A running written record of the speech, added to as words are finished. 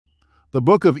The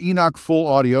Book of Enoch full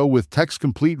audio with text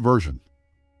complete version.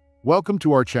 Welcome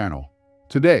to our channel.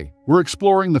 Today, we're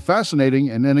exploring the fascinating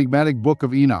and enigmatic Book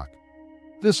of Enoch.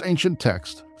 This ancient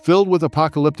text, filled with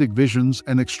apocalyptic visions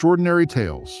and extraordinary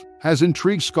tales, has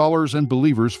intrigued scholars and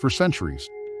believers for centuries.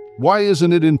 Why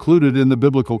isn't it included in the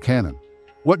biblical canon?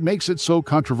 What makes it so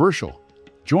controversial?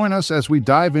 Join us as we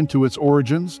dive into its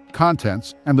origins,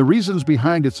 contents, and the reasons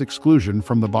behind its exclusion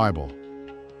from the Bible.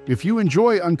 If you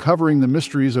enjoy uncovering the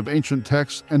mysteries of ancient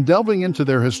texts and delving into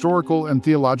their historical and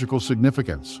theological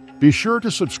significance, be sure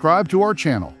to subscribe to our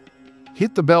channel.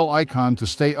 Hit the bell icon to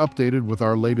stay updated with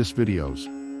our latest videos.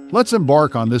 Let's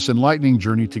embark on this enlightening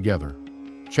journey together.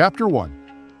 Chapter 1.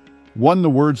 1. The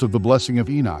words of the blessing of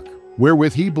Enoch,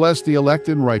 wherewith he blessed the elect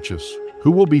and righteous,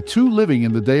 who will be two living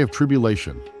in the day of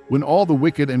tribulation, when all the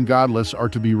wicked and godless are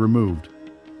to be removed.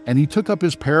 And he took up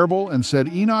his parable and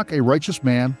said, Enoch, a righteous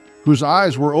man, whose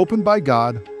eyes were opened by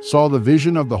God, saw the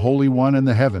vision of the Holy One in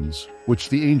the heavens, which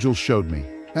the angels showed me.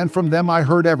 And from them I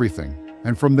heard everything,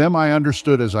 and from them I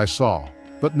understood as I saw.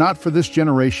 But not for this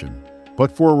generation,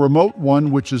 but for a remote one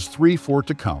which is 3 for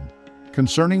to come.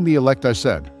 Concerning the elect I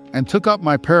said, and took up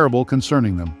my parable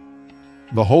concerning them.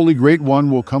 The Holy Great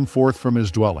One will come forth from his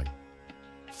dwelling.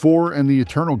 4. And the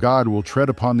eternal God will tread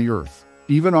upon the earth,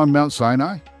 even on Mount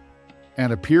Sinai,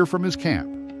 and appear from his camp,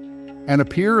 and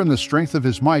appear in the strength of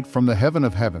his might from the heaven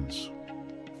of heavens.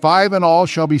 5. And all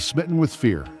shall be smitten with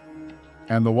fear,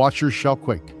 and the watchers shall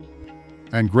quake,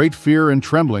 and great fear and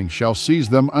trembling shall seize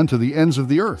them unto the ends of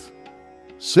the earth.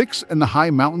 6. And the high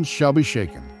mountains shall be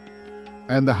shaken,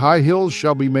 and the high hills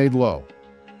shall be made low,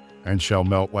 and shall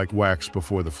melt like wax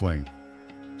before the flame.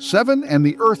 7. And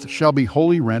the earth shall be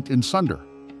wholly rent in sunder,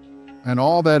 and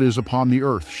all that is upon the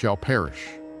earth shall perish,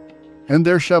 and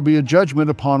there shall be a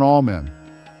judgment upon all men.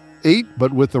 8.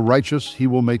 But with the righteous he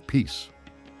will make peace,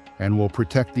 and will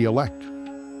protect the elect,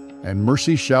 and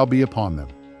mercy shall be upon them.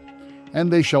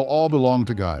 And they shall all belong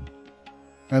to God,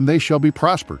 and they shall be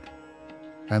prospered,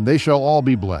 and they shall all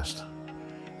be blessed,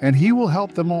 and he will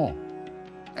help them all.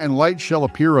 And light shall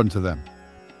appear unto them,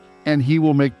 and he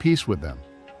will make peace with them.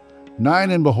 9.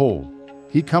 And behold,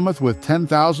 he cometh with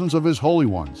 10,000s of his holy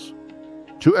ones,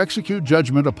 to execute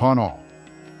judgment upon all,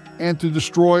 and to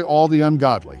destroy all the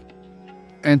ungodly,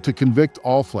 and to convict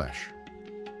all flesh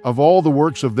of all the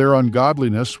works of their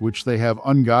ungodliness which they have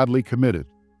ungodly committed,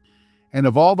 and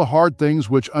of all the hard things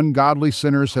which ungodly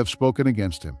sinners have spoken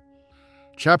against him.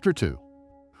 Chapter 2.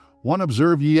 1.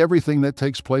 Observe ye everything that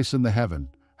takes place in the heaven,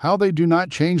 how they do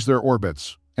not change their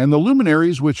orbits, and the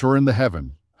luminaries which are in the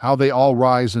heaven, how they all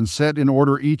rise and set in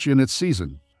order each in its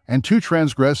season, and to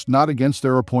transgress not against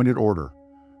their appointed order.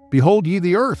 Behold ye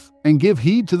the earth, and give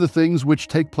heed to the things which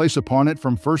take place upon it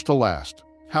from first to last.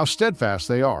 How steadfast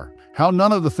they are, how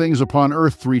none of the things upon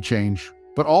earth 3 change,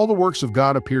 but all the works of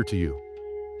God appear to you.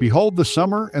 Behold the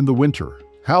summer and the winter,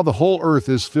 how the whole earth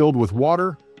is filled with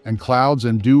water, and clouds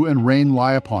and dew and rain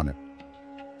lie upon it.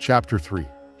 Chapter 3.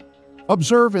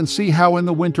 Observe and see how in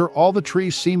the winter all the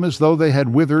trees seem as though they had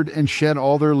withered and shed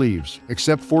all their leaves,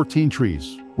 except 14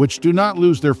 trees, which do not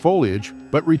lose their foliage,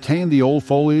 but retain the old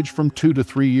foliage from 2 to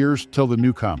 3 years till the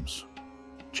new comes.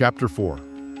 Chapter 4.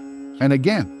 And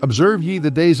again, observe ye the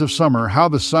days of summer, how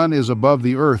the sun is above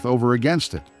the earth over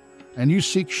against it. And you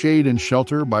seek shade and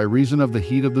shelter by reason of the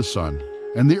heat of the sun.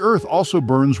 And the earth also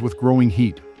burns with growing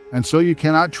heat, and so you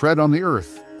cannot tread on the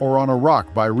earth, or on a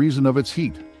rock by reason of its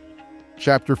heat.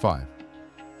 Chapter 5.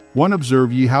 1.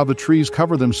 Observe ye how the trees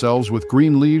cover themselves with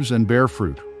green leaves and bear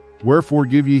fruit. Wherefore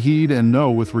give ye heed and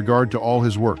know with regard to all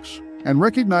his works, and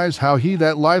recognize how he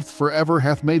that liveth forever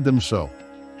hath made them so.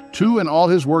 2. And all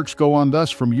his works go on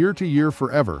thus from year to year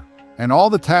forever, and all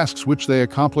the tasks which they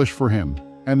accomplish for him,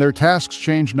 and their tasks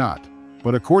change not,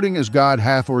 but according as God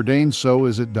hath ordained so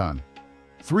is it done.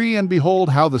 3. And behold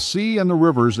how the sea and the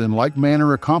rivers in like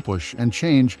manner accomplish and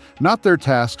change not their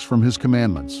tasks from his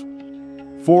commandments.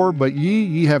 4. But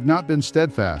ye have not been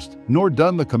steadfast, nor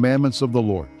done the commandments of the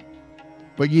Lord.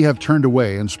 But ye have turned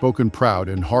away and spoken proud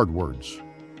and hard words,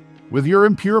 with your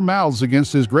impure mouths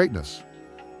against his greatness.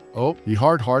 O ye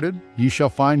hard-hearted, ye shall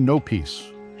find no peace.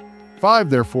 5.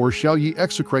 Therefore shall ye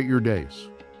execrate your days,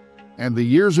 and the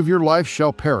years of your life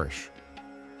shall perish,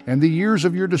 and the years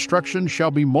of your destruction shall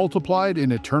be multiplied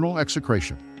in eternal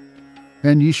execration,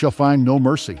 and ye shall find no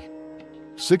mercy.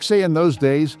 6. In those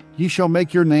days ye shall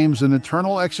make your names an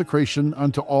eternal execration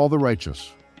unto all the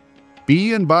righteous.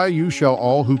 B. And by you shall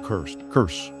all who curse,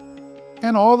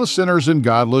 and all the sinners and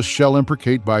godless shall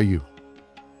imprecate by you.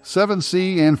 7.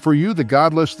 And for you the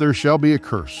godless there shall be a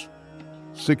curse.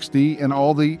 6. And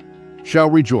all the shall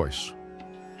rejoice.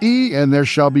 And there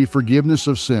shall be forgiveness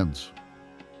of sins.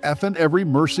 F. And every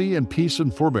mercy and peace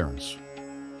and forbearance.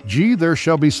 G, there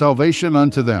shall be salvation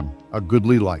unto them, a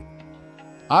goodly light.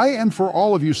 I, and for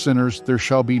all of you sinners there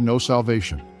shall be no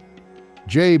salvation.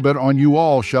 J, but on you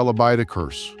all shall abide a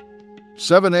curse.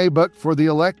 7a, but for the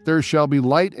elect there shall be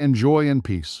light and joy and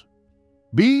peace.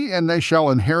 B, and they shall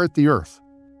inherit the earth.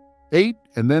 8,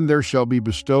 and then there shall be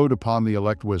bestowed upon the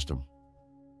elect wisdom.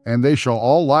 And they shall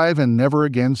all live and never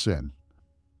again sin,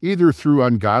 either through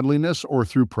ungodliness or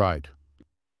through pride.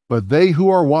 But they who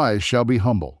are wise shall be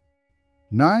humble.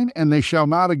 9, and they shall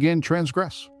not again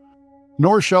transgress,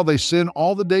 nor shall they sin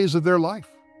all the days of their life,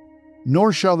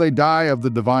 nor shall they die of the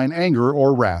divine anger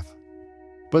or wrath.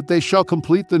 But they shall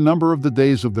complete the number of the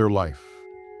days of their life,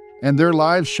 and their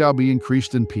lives shall be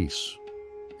increased in peace,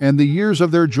 and the years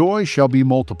of their joy shall be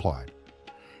multiplied,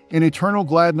 in eternal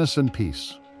gladness and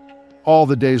peace, all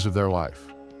the days of their life.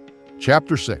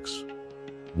 Chapter 6.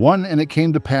 1, and it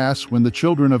came to pass, when the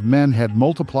children of men had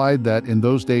multiplied, that in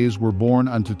those days were born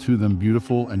unto to them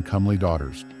beautiful and comely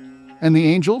daughters. And the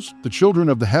angels, the children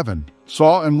of the heaven,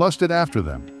 saw and lusted after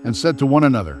them, and said to one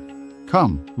another,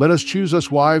 Come, let us choose us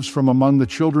wives from among the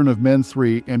children of men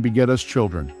 3, and beget us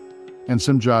children. And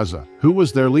Simjaza, who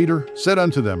was their leader, said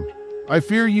unto them, I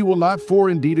fear ye will not for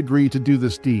indeed agree to do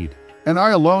this deed, and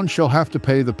I alone shall have to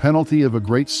pay the penalty of a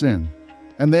great sin.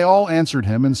 And they all answered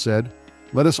him and said,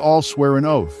 Let us all swear an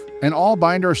oath, and all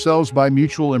bind ourselves by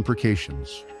mutual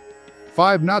imprecations.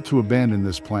 5, not to abandon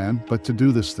this plan, but to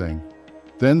do this thing.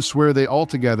 Then swear they all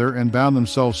together, and bound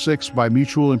themselves 6 by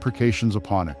mutual imprecations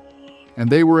upon it. And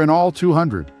they were in all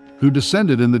 200, who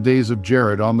descended in the days of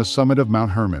Jared on the summit of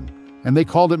Mount Hermon. And they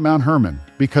called it Mount Hermon,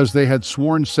 because they had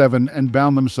sworn 7 and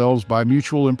bound themselves by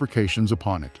mutual imprecations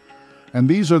upon it. And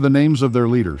these are the names of their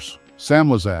leaders: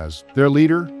 Samlazaz, their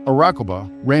leader, Arachaba,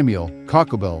 Ramiel,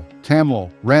 Kokabel,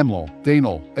 Tamlil, Ramlil,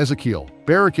 Danil, Ezekiel,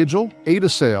 Barakijel,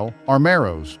 Adasael,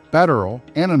 Armeros, Badarel,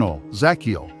 Ananol,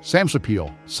 Zachiel,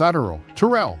 Samsapiel, Sadarel,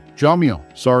 Terel, Jamiel,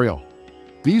 Sariel.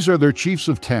 These are their chiefs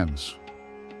of tens.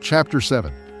 Chapter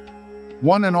 7.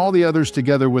 1, and all the others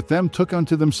together with them took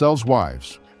unto themselves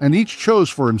wives, and each chose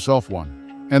for himself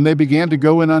one. And they began to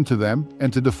go in unto them,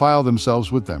 and to defile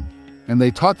themselves with them. And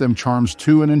they taught them charms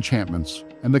 2 and enchantments,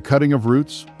 and the cutting of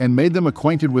roots, and made them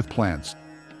acquainted with plants.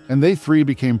 And they 3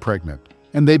 became pregnant.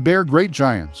 And they bare great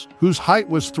giants, whose height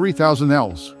was 3,000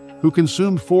 ells, who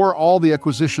consumed 4 all the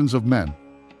acquisitions of men.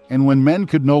 And when men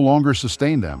could no longer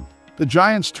sustain them, the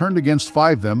giants turned against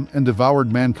 5 them, and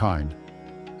devoured mankind.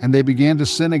 And they began to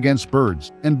sin against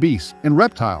birds, and beasts, and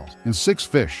reptiles, and 6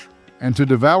 fish, and to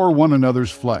devour one another's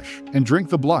flesh, and drink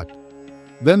the blood.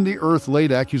 Then the earth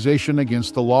laid accusation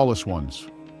against the lawless ones.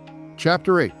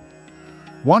 Chapter 8.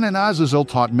 1, and Azazel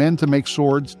taught men to make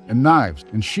swords, and knives,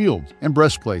 and shields, and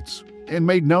breastplates, and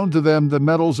made known to them the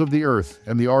metals of the earth,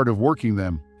 and the art of working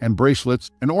them, and bracelets,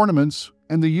 and ornaments,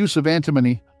 and the use of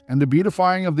antimony, and the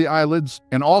beautifying of the eyelids,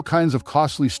 and all kinds of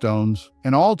costly stones,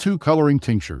 and all 2 coloring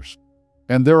tinctures.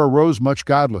 And there arose much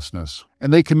godlessness,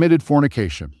 and they committed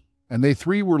fornication. And they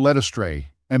 3 were led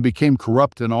astray, and became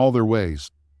corrupt in all their ways.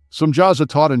 Simjaza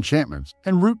taught enchantments,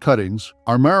 and root cuttings,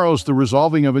 Armeros the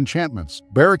resolving of enchantments,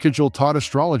 Barakijel taught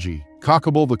astrology,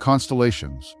 Kokabel the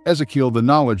constellations, Ezekiel the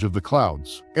knowledge of the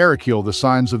clouds, Arakiel the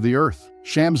signs of the earth,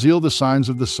 Shamziel the signs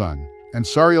of the sun, and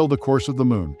Sariel the course of the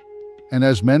moon. And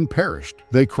as men perished,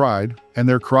 they cried, and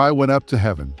their cry went up to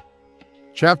heaven.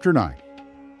 Chapter 9.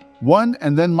 1,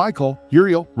 and then Michael,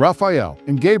 Uriel, Raphael,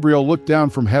 and Gabriel looked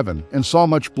down from heaven, and saw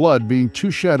much blood being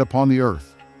shed upon the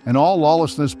earth, and all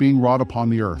lawlessness being wrought upon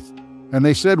the earth. And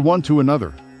they said one to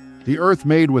another, The earth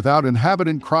made without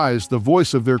inhabitant cries the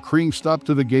voice of their crying stop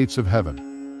to the gates of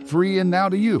heaven. 3, and now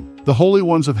to you, the holy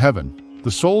ones of heaven, the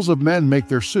souls of men make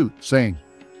their suit, saying,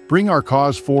 Bring our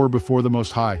cause for before the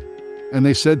Most High. And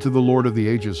they said to the Lord of the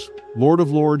ages, Lord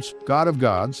of lords, God of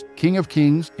gods, King of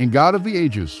kings, and God of the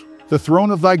ages, the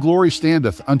throne of thy glory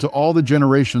standeth unto all the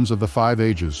generations of the 5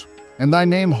 ages, and thy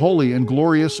name holy and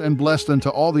glorious and blessed unto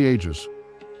all the ages.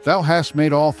 Thou hast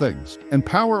made all things, and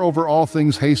power over all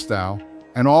things hast thou,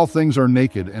 and all things are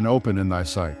naked and open in thy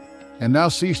sight. And thou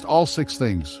seest all 6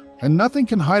 things, and nothing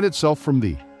can hide itself from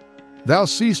thee. Thou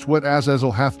seest what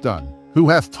Azazel hath done, who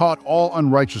hath taught all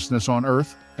unrighteousness on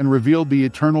earth, and revealed the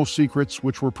eternal secrets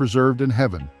which were preserved in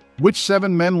heaven, which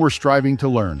 7 men were striving to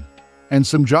learn. And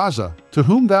Simjaza, to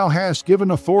whom thou hast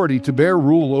given authority to bear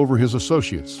rule over his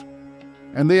associates.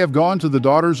 And they have gone to the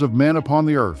daughters of men upon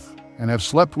the earth, and have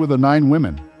slept with the 9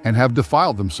 women, and have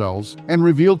defiled themselves, and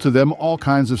revealed to them all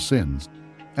kinds of sins.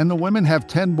 And the women have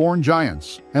 10 born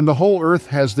giants, and the whole earth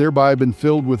has thereby been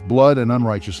filled with blood and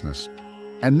unrighteousness.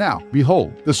 And now,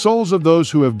 behold, the souls of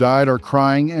those who have died are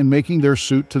crying and making their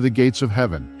suit to the gates of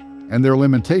heaven, and their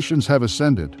lamentations have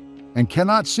ascended. and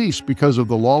cannot cease because of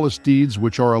the lawless deeds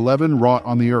which are 11 wrought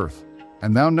on the earth.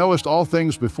 And thou knowest all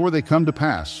things before they come to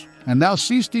pass, and thou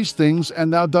seest these things,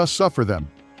 and thou dost suffer them.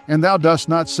 And thou dost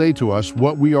not say to us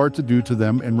what we are to do to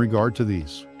them in regard to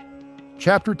these.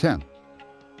 Chapter 10.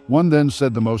 One then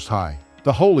said the Most High,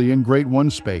 the Holy and Great One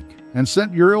spake, and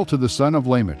sent Uriel to the son of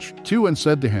Lamech, and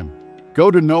said to him, Go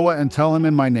to Noah and tell him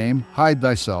in my name, hide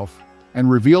thyself,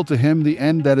 and reveal to him the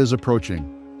end that is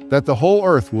approaching, that the whole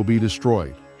earth will be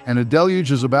destroyed, and a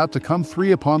deluge is about to come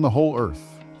 3 upon the whole earth,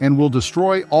 and will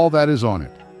destroy all that is on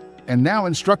it. And now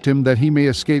instruct him that he may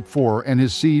escape and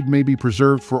his seed may be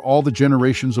preserved for all the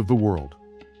generations of the world.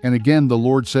 And again the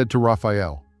Lord said to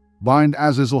Raphael, Bind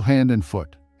Azazel hand and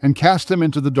foot, and cast him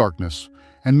into the darkness,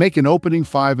 and make an opening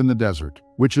 5 in the desert,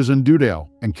 which is in Dudale,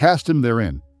 and cast him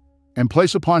therein. And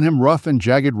place upon him rough and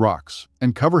jagged rocks,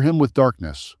 and cover him with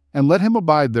darkness, and let him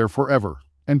abide there forever,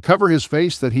 and cover his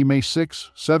face that he may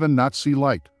 6, 7 not see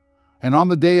light. And on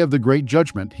the day of the great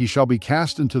judgment he shall be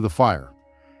cast into the fire,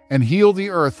 and heal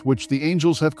the earth which the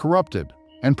angels have corrupted,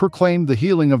 and proclaim the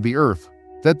healing of the earth,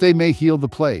 that they may heal the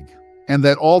plague, and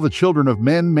that all the children of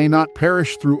men may not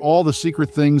perish through all the secret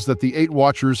things that the 8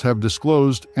 watchers have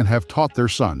disclosed and have taught their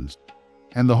sons.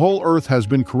 And the whole earth has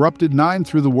been corrupted 9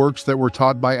 through the works that were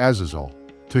taught by Azazel.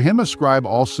 To him ascribe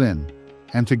all sin.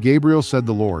 And to Gabriel said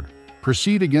the Lord,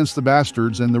 Proceed against the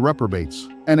bastards and the reprobates,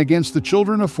 and against the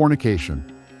children of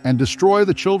fornication, and destroy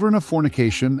the children of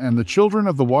fornication and the children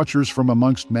of the watchers from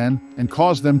amongst men, and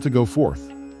cause them to go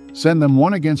forth. Send them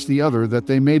one against the other, that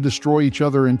they may destroy each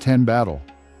other in 10 battle.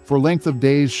 For length of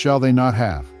days shall they not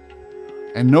have.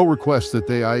 And no request that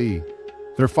they, i.e.,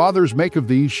 their fathers make of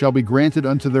thee, shall be granted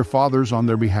unto their fathers on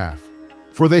their behalf.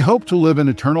 For they hope to live in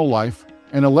eternal life,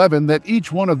 and 11 that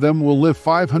each one of them will live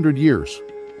 500 years.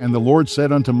 And the Lord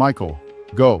said unto Michael,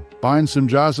 Go, bind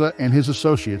Simjaza and his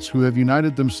associates who have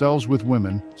united themselves with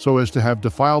women, so as to have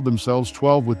defiled themselves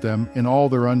 12 with them in all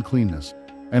their uncleanness.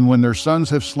 And when their sons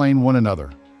have slain one another,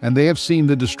 and they have seen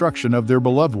the destruction of their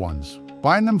beloved ones,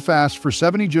 bind them fast for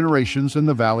 70 generations in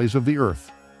the valleys of the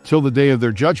earth, till the day of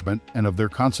their judgment and of their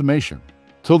consummation,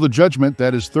 till the judgment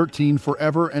that is 13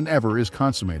 forever and ever is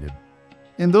consummated.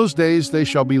 In those days they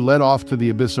shall be led off to the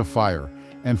abyss of fire,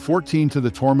 and 14 to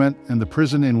the torment and the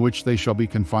prison in which they shall be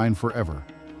confined forever.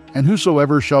 And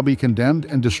whosoever shall be condemned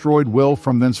and destroyed will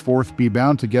from thenceforth be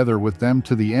bound together with them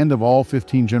to the end of all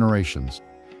 15 generations,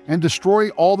 and destroy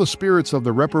all the spirits of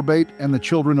the reprobate and the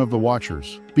children of the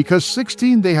watchers, because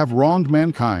 16 they have wronged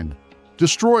mankind.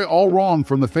 Destroy all wrong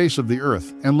from the face of the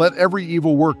earth, and let every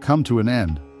evil work come to an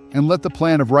end, and let the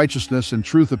plan of righteousness and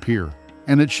truth appear,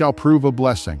 and it shall prove a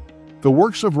blessing. The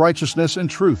works of righteousness and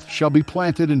truth shall be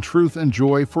planted in truth and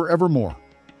joy forevermore.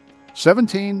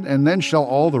 17 And then shall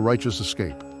all the righteous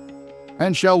escape,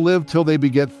 and shall live till they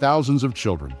beget thousands of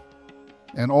children,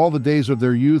 and all the days of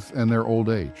their youth and their old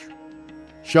age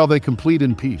shall they complete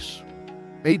in peace.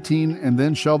 18 And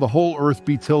then shall the whole earth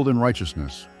be tilled in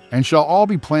righteousness, and shall all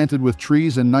be planted with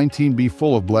trees, and 19 be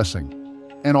full of blessing.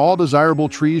 And all desirable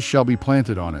trees shall be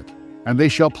planted on it, and they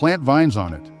shall plant vines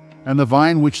on it, and the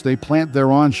vine which they plant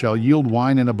thereon shall yield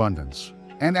wine in abundance.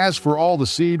 And as for all the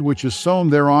seed which is sown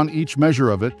thereon, each measure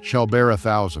of it shall bear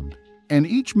 1,000. And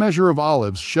each measure of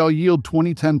olives shall yield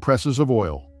 10 presses of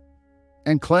oil.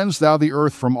 And cleanse thou the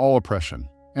earth from all oppression,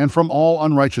 and from all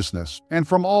unrighteousness, and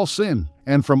from all sin,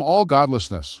 and from all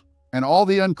godlessness, and all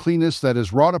the uncleanness that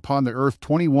is wrought upon the earth.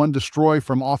 21 Destroy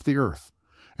from off the earth.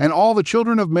 And all the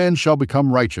children of men shall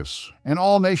become righteous, and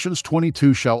all nations.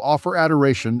 22 Shall offer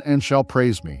adoration, and shall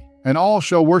praise me, and all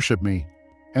shall worship me.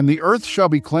 And the earth shall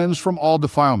be cleansed from all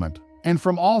defilement, and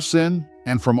from all sin,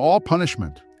 and from all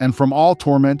punishment, and from all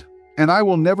torment, and I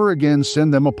will never again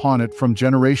send them upon it from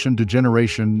generation to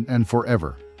generation and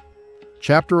forever.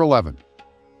 Chapter 11.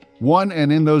 1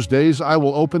 And in those days I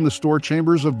will open the store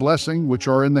chambers of blessing which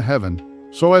are in the heaven,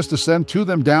 so as to send to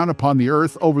them down upon the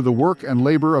earth over the work and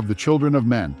labor of the children of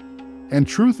men. And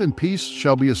truth and peace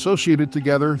shall be associated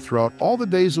together throughout all the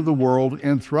days of the world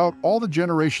and throughout all the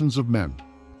generations of men.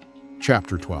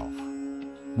 Chapter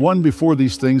 12. 1 Before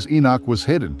these things Enoch was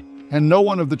hidden, and no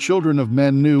one of the children of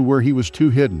men knew where he was too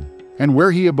hidden, and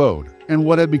where he abode, and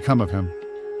what had become of him.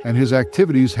 And his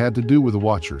activities had to do with the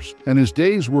watchers, and his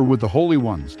days were with the holy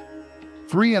ones.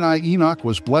 3 And I, Enoch,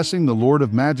 was blessing the Lord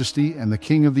of majesty and the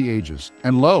King of the ages.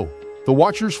 And lo, the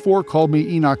watchers 4 called me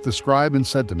Enoch the scribe, and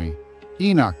said to me,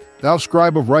 Enoch, thou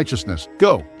scribe of righteousness,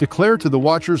 go, declare to the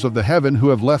watchers of the heaven who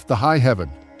have left the high heaven,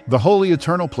 the holy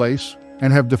eternal place,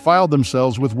 and have defiled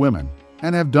themselves with women,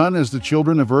 and have done as the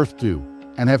children of earth do,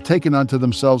 and have taken unto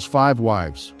themselves 5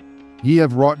 wives. Ye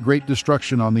have wrought great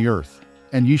destruction on the earth,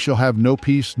 and ye shall have no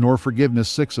peace nor forgiveness.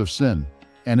 6 Of sin.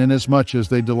 and inasmuch as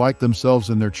they delight themselves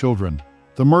in their children,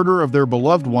 the murder of their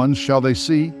beloved ones shall they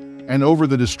see, and over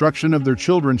the destruction of their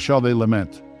children shall they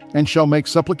lament, and shall make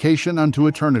supplication unto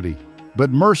eternity.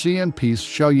 But mercy and peace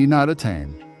shall ye not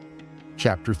attain.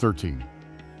 Chapter 13.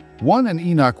 1. And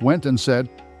Enoch went and said,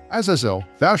 Azazel,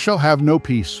 thou shalt have no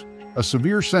peace. A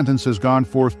severe sentence has gone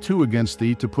forth too against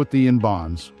thee to put thee in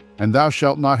bonds, and thou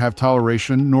shalt not have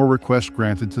toleration nor request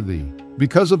granted to thee,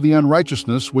 because of the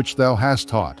unrighteousness which thou hast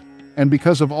taught, and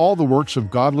because of all the works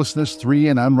of godlessness, 3,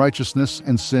 and unrighteousness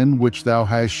and sin which thou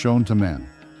hast shown to men.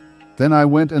 Then I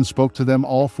went and spoke to them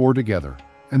all 4 together,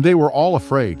 and they were all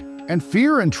afraid, and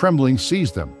fear and trembling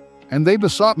seized them. And they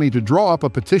besought me to draw up a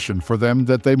petition for them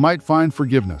that they might find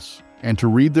forgiveness, and to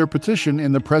read their petition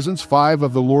in the presence 5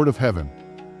 of the Lord of heaven.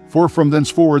 For from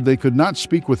thenceforward they could not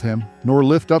speak with him, nor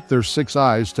lift up their 6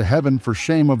 eyes to heaven for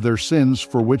shame of their sins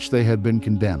for which they had been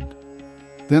condemned.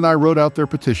 Then I wrote out their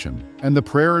petition, and the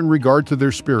prayer in regard to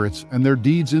their spirits and their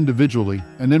deeds individually,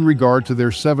 and in regard to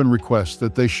their 7 requests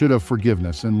that they should have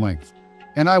forgiveness in length.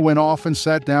 And I went off and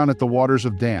sat down at the waters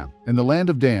of Dan, in the land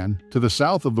of Dan, to the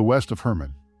south of the west of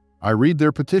Hermon. I read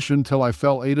their petition till I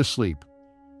fell asleep.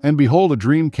 And behold, a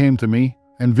dream came to me,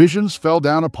 and visions fell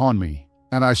down upon me,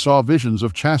 and I saw visions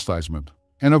of chastisement.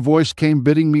 And a voice came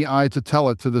bidding me to tell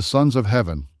it to the sons of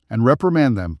heaven, and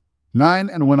reprimand them. 9.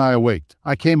 And when I awaked,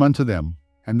 I came unto them,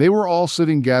 and they were all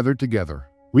sitting gathered together,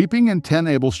 weeping in 10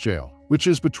 Abel's jail, which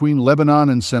is between Lebanon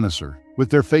and Senecer,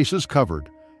 with their faces covered.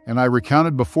 And I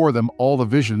recounted before them all the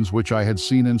visions which I had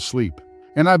seen in sleep.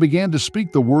 And I began to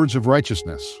speak the words of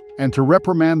righteousness, and to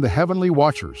reprimand the heavenly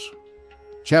watchers.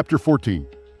 Chapter 14.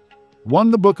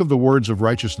 1. The book of the words of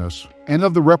righteousness, and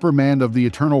of the reprimand of the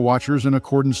eternal watchers in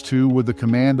accordance too with the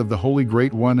command of the Holy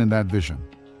Great One in that vision.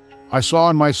 I saw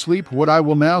in my sleep what I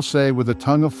will now say with the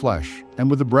tongue of flesh, and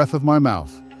with the breath of my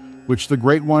mouth, which the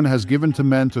Great One has given to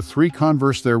men to 3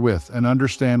 converse therewith and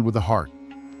understand with the heart.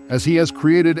 As he has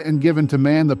created and given to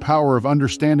man the power of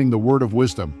understanding the word of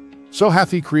wisdom, so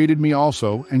hath he created me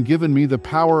also, and given me the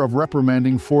power of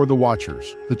reprimanding for the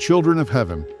watchers, the children of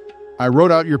heaven. I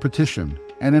wrote out your petition,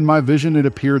 and in my vision it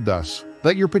appeared thus,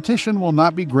 that your petition will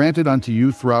not be granted unto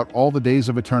you throughout all the days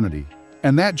of eternity,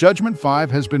 and that judgment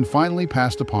 5 has been finally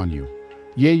passed upon you.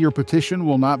 Yea, your petition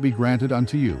will not be granted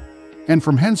unto you. And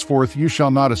from henceforth you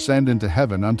shall not ascend into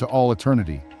heaven unto all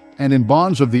eternity. And in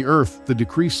bonds of the earth the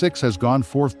decree 6 has gone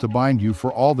forth to bind you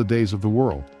for all the days of the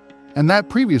world. And that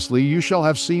previously you shall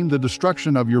have seen the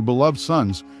destruction of your beloved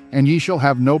sons, and ye shall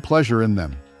have no pleasure in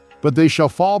them. But they shall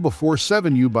fall before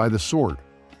 7 you by the sword,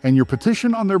 and your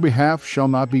petition on their behalf shall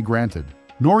not be granted,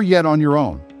 nor yet on your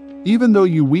own, even though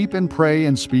you weep and pray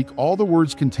and speak all the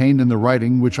words contained in the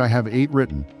writing which I have 8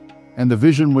 written. And the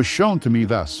vision was shown to me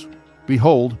thus.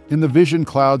 Behold, in the vision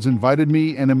clouds invited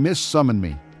me, and a mist summoned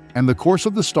me. And the course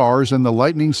of the stars and the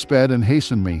lightning sped and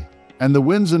hastened me. And the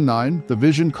winds in 9, the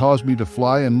vision caused me to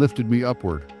fly and lifted me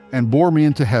upward, and bore me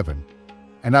into heaven.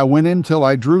 And I went in till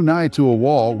I drew nigh to a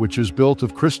wall which is built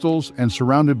of crystals and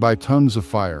surrounded by tongues of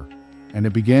fire. And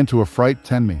it began to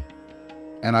affright me.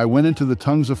 And I went into the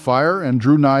tongues of fire and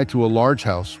drew nigh to a large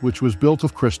house which was built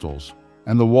of crystals.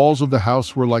 And the walls of the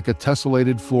house were like a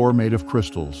tessellated floor made of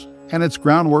crystals, and its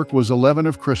groundwork was 11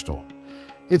 of crystal.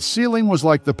 Its ceiling was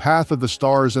like the path of the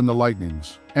stars and the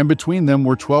lightnings, and between them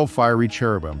were 12 fiery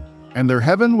cherubim, and their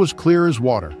heaven was clear as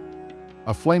water.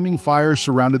 A flaming fire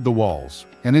surrounded the walls,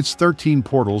 and its 13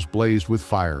 portals blazed with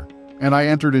fire. And I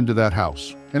entered into that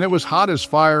house, and it was hot as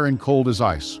fire and cold as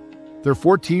ice. There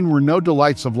 14 were no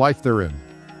delights of life therein.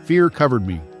 Fear covered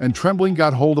me, and trembling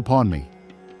got hold upon me.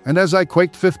 And as I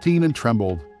quaked 15 and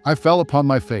trembled, I fell upon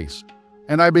my face.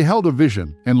 And I beheld a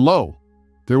vision, and lo,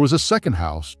 there was a second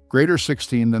house, greater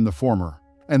 16 than the former,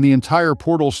 and the entire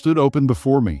portal stood open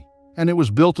before me, and it was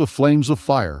built of flames of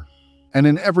fire. And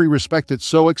in every respect it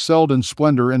so excelled in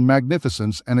splendor and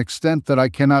magnificence and extent that I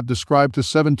cannot describe to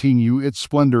 17 you its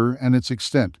splendor and its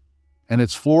extent. And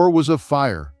its floor was of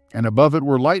fire, and above it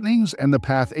were lightnings and the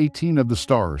path 18 of the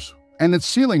stars. And its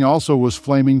ceiling also was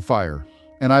flaming fire.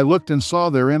 And I looked and saw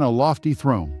therein a lofty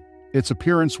throne. Its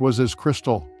appearance was as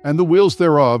crystal, and the wheels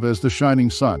thereof as the shining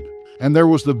sun. And there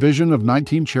was the vision of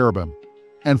 19 cherubim.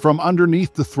 And from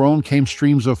underneath the throne came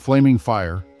streams of flaming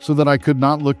fire, so that I could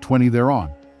not look 20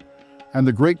 thereon. And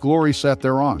the great glory sat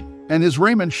thereon. And his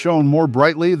raiment shone more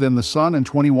brightly than the sun, and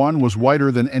 21 was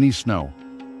whiter than any snow.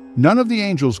 None of the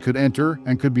angels could enter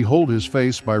and could behold his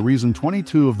face by reason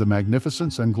 22 of the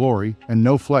magnificence and glory, and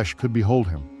no flesh could behold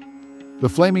him. The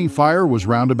flaming fire was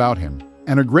round about him,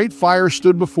 and a great fire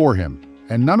stood before him,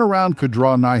 and none around could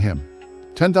draw nigh him.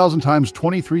 10,000 times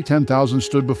 23 10,000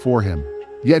 stood before him,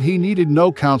 yet he needed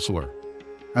no counselor.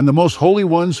 And the most holy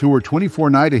ones who were 24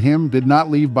 nigh to him did not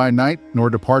leave by night nor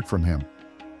depart from him.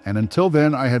 And until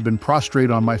then I had been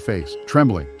prostrate on my face,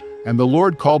 trembling. And the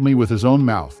Lord called me with his own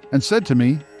mouth, and said to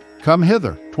me, Come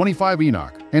hither, 25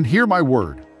 Enoch, and hear my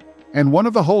word. And one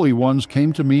of the holy ones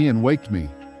came to me and waked me,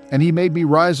 and he made me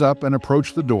rise up and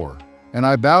approach the door. And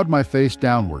I bowed my face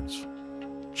downwards.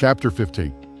 Chapter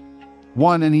 15.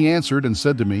 1. And he answered and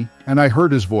said to me, and I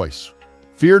heard his voice,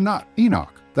 Fear not,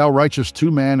 Enoch, thou righteous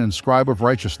two-man and scribe of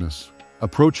righteousness.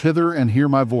 Approach hither and hear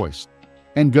my voice.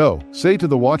 And go, say to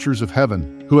the watchers of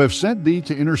heaven, who have sent thee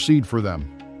to intercede for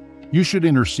them. You should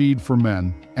intercede for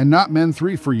men, and not men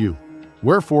three for you.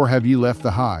 Wherefore have ye left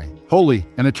the high, holy,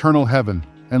 and eternal heaven,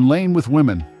 and lain with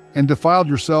women, and defiled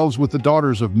yourselves with the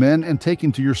daughters of men, and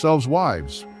taken to yourselves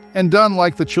wives, and done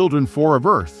like the children of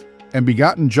earth, and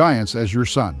begotten giants as your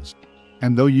sons.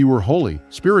 And though ye were holy,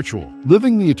 spiritual,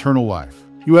 living the eternal life,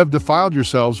 you have defiled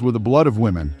yourselves with the blood of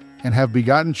women, and have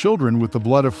begotten children with the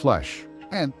blood of flesh.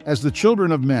 And, as the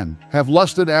children of men, have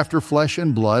lusted after flesh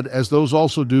and blood, as those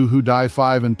also do who die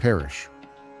 5 and perish.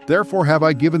 Therefore have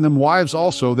I given them wives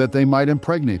also, that they might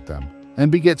impregnate them,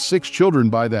 and beget 6 children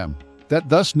by them, that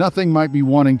thus nothing might be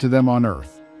wanting to them on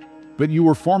earth. But you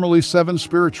were formerly 7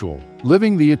 spiritual,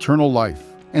 living the eternal life,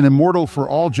 and immortal for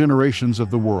all generations of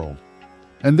the world.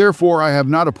 And therefore I have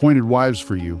not appointed wives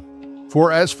for you.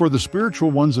 For as for the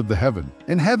spiritual ones of the heaven,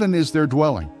 in heaven is their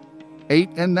dwelling. 8.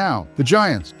 And now, the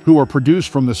giants, who are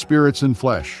produced from the spirits in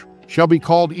flesh, shall be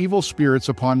called evil spirits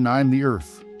upon 9 the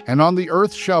earth, and on the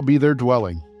earth shall be their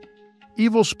dwelling.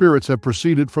 Evil spirits have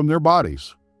proceeded from their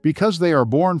bodies, because they are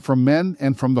born from men,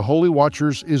 and from the holy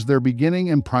watchers is their beginning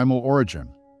and primal origin.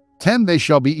 10. They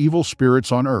shall be evil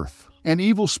spirits on earth, and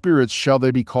evil spirits shall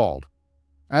they be called.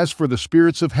 As for the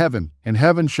spirits of heaven, in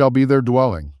heaven shall be their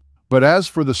dwelling. But as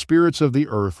for the spirits of the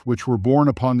earth which were born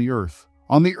upon the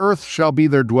earth shall be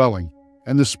their dwelling.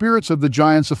 And the spirits of the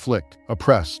giants afflict,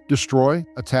 oppress, destroy,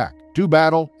 attack, do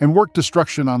battle, and work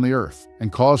destruction on the earth,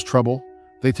 and cause trouble.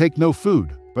 They take no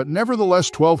food, but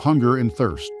nevertheless 12 hunger and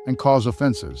thirst, and cause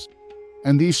offenses.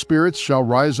 And these spirits shall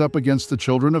rise up against the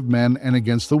children of men and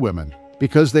against the women,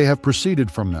 because they have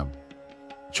proceeded from them.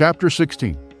 Chapter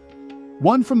 16.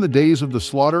 1. From the days of the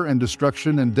slaughter and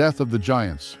destruction and death of the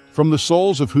giants, from the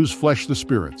souls of whose flesh the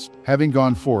spirits, having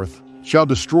gone forth, shall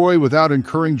destroy without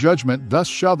incurring judgment, thus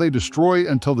shall they destroy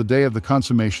until the day of the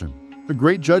consummation, the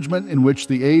great judgment in which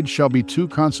the age shall be 2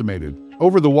 consummated,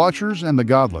 over the watchers and the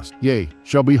godless, yea,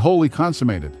 shall be wholly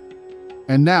consummated.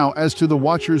 And now, as to the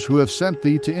watchers who have sent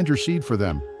thee to intercede for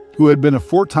them, who had been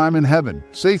aforetime in heaven,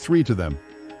 say 3 to them,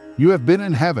 You have been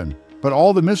in heaven, but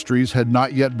all the mysteries had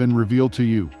not yet been revealed to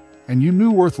you, and you knew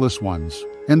worthless ones,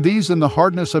 and these in the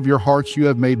hardness of your hearts you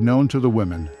have made known to the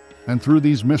women. And through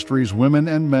these mysteries women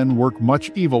and men work much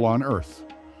evil on earth.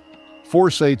 4.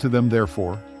 Say to them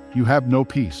therefore, You have no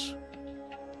peace.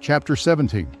 Chapter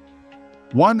 17.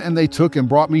 1. And they took and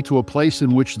brought me to a place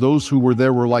in which those who were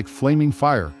there were like flaming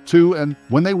fire. 2. And,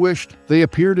 when they wished, they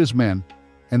appeared as men.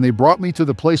 And they brought me to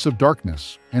the place of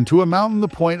darkness, and to a mountain the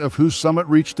point of whose summit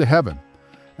reached to heaven.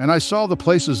 And I saw the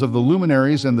places of the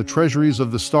luminaries and the treasuries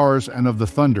of the stars and of the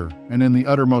thunder, and in the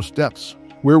uttermost depths,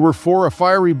 where were 4 a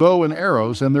fiery bow and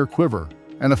arrows and their quiver,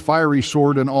 and a fiery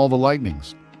sword and all the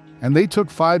lightnings. And they took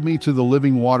me to the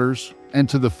living waters, and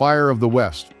to the fire of the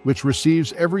west, which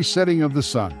receives every setting of the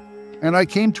sun. And I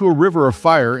came to a river of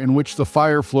fire, in which the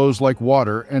fire flows like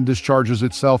water, and discharges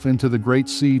itself into the great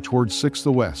sea towards 6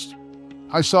 the west.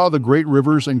 I saw the great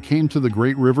rivers, and came to the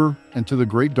great river, and to the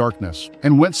great darkness,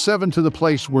 and went 7 to the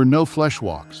place where no flesh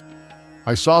walks.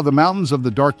 I saw the mountains of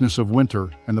the darkness of winter,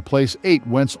 and the place 8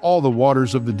 whence all the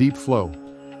waters of the deep flow.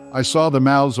 I saw the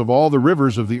mouths of all the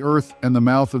rivers of the earth, and the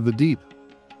mouth of the deep.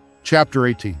 Chapter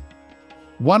 18.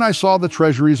 1. I saw the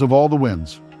treasuries of all the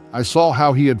winds. I saw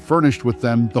how he had furnished with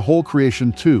them the whole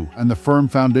creation too, and the firm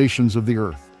foundations of the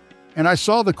earth. And I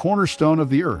saw the cornerstone of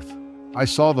the earth. I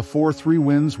saw the 3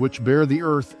 winds which bear the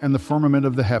earth and the firmament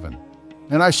of the heaven.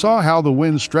 And I saw how the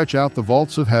winds stretch out the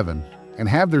vaults of heaven, and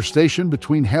have their station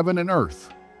between heaven and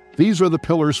earth. These are the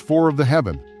pillars 4 of the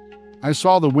heaven. I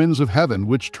saw the winds of heaven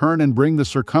which turn and bring the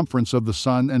circumference of the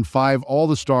sun, and 5 all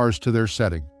the stars to their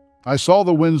setting. I saw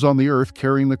the winds on the earth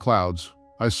carrying the clouds.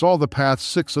 I saw the paths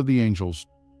 6 of the angels.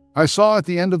 I saw at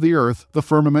the end of the earth the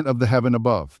firmament of the heaven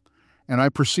above. And I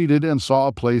proceeded and saw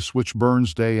a place which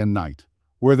burns day and night,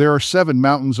 where there are 7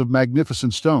 mountains of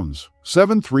magnificent stones,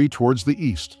 7 3 towards the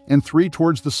east, and 3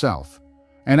 towards the south.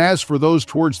 And as for those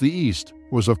towards the east,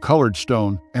 was of colored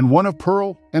stone, and one of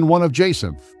pearl, and one of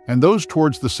jacinth, and those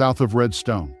towards the south of red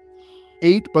stone.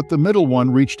 8. But the middle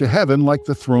one reached to heaven like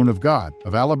the throne of God,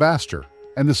 of alabaster,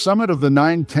 and the summit of the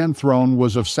 9-10 throne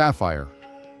was of sapphire.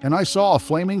 And I saw a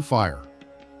flaming fire.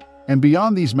 And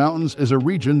beyond these mountains is a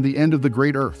region, the end of the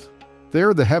great earth.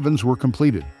 There the heavens were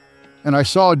completed. And I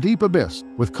saw a deep abyss,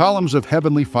 with columns of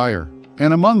heavenly fire,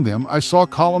 and among them I saw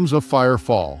columns of fire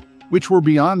fall, which were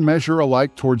beyond measure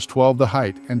alike towards 12 the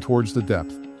height and towards the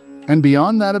depth. And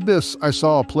beyond that abyss I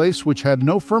saw a place which had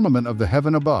no firmament of the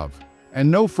heaven above, and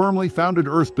no firmly founded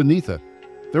earth beneath it.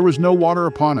 There was no water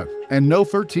upon it, and no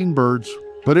 13 birds,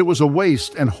 but it was a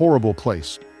waste and horrible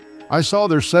place. I saw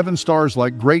there 7 stars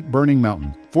like great burning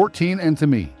mountains, 14, and to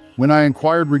me, when I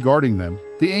inquired regarding them,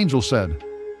 the angel said,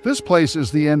 "This place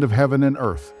is the end of heaven and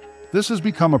earth. This has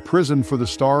become a prison for the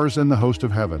stars and the host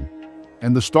of heaven.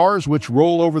 And the stars which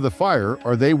roll over the fire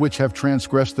are they which have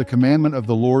transgressed the commandment of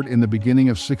the Lord in the beginning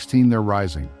of 16 their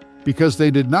rising, because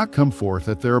they did not come forth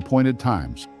at their appointed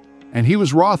times. And he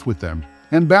was wroth with them,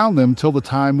 and bound them till the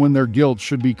time when their guilt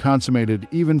should be consummated,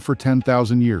 even for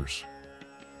 10,000 years."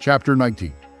 Chapter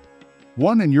 19.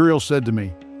 1 And Uriel said to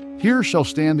me, "Here shall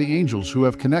stand the angels who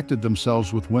have connected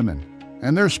themselves with women,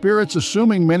 and their spirits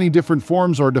assuming many different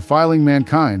forms are defiling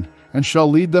mankind, and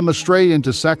shall lead them astray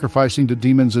into sacrificing to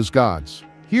demons as gods.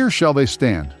 Here shall they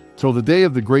stand, till the day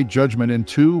of the great judgment, in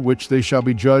 2 which they shall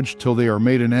be judged till they are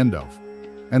made an end of.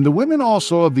 And the women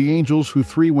also of the angels who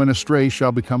 3 went astray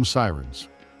shall become sirens.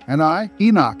 And I,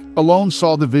 Enoch, alone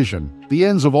saw the vision, the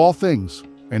ends of all things,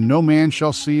 and no man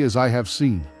shall see as I have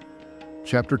seen."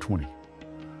 Chapter 20.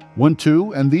 1,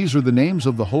 2 And these are the names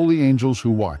of the holy angels who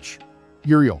watch.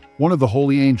 Uriel, one of the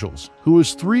holy angels, who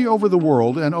is 3 over the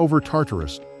world and over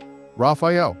Tartarus.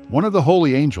 Raphael, one of the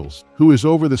holy angels, who is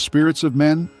over the spirits of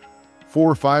men.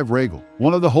 4, 5 Regal,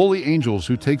 one of the holy angels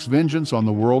who takes vengeance on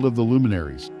the world of the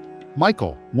luminaries.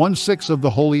 Michael, 1, 6 of the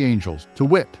holy angels, to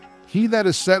wit, he that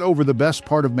is set over the best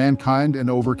part of mankind and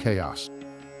over chaos.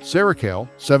 Serachiel,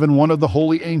 7, 1 of the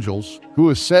holy angels, who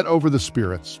is set over the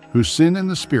spirits, who sin in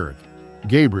the spirit.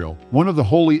 Gabriel, one of the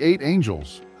holy 8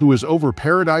 angels, who is over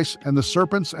paradise and the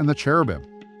serpents and the cherubim.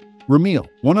 Ramiel,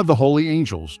 one of the holy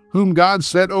angels, whom God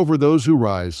set over those who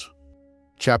rise.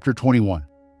 Chapter 21.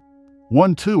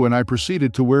 1, 2 And I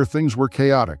proceeded to where things were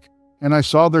chaotic, and I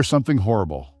saw there something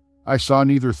horrible. I saw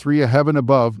neither 3 a heaven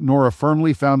above, nor a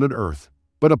firmly founded earth,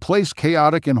 but a place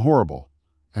chaotic and horrible.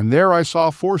 And there I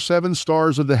saw 4 7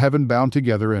 stars of the heaven bound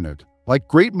together in it, like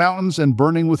great mountains and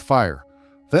burning with fire.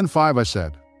 Then 5 I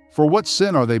said, "For what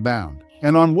sin are they bound?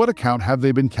 And on what account have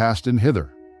they been cast in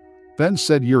hither?" Then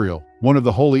said Uriel, one of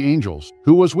the holy angels,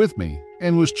 who was with me,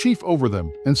 and was chief over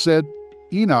them, and said,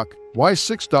 "Enoch, why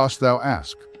 6 dost thou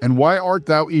ask? And why art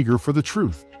thou eager for the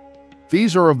truth?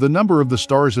 These are of the number of the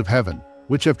stars of heaven,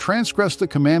 which have transgressed the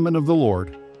commandment of the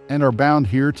Lord, and are bound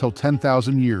here till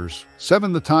 10,000 years.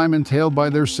 7 the time entailed by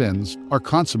their sins are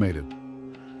consummated."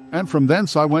 And from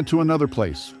thence I went to another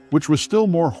place, which was still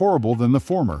more horrible than the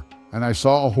former, and I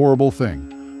saw a horrible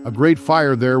thing, a great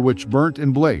fire there which burnt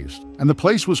and blazed, and the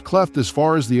place was cleft as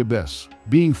far as the abyss,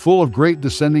 being full of great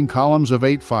descending columns of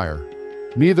 8 fire.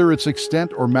 Neither its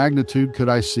extent or magnitude could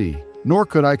I see, nor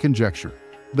could I conjecture.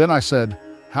 Then I said,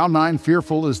 "How 9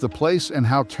 fearful is the place, and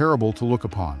how terrible to look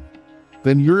upon."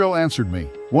 Then Uriel answered me,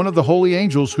 one of the holy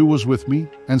angels who was with me,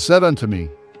 and said unto me,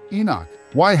 "Enoch,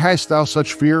 why hast thou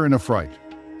such fear and affright?"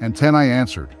 And 10 I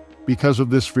answered, "Because of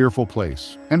this fearful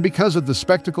place, and because of the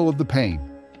spectacle of the pain."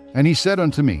 And he said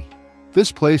unto me,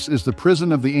 "This place is the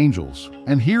prison of the angels,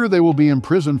 and here they will be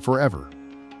imprisoned forever."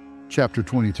 Chapter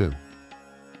 22.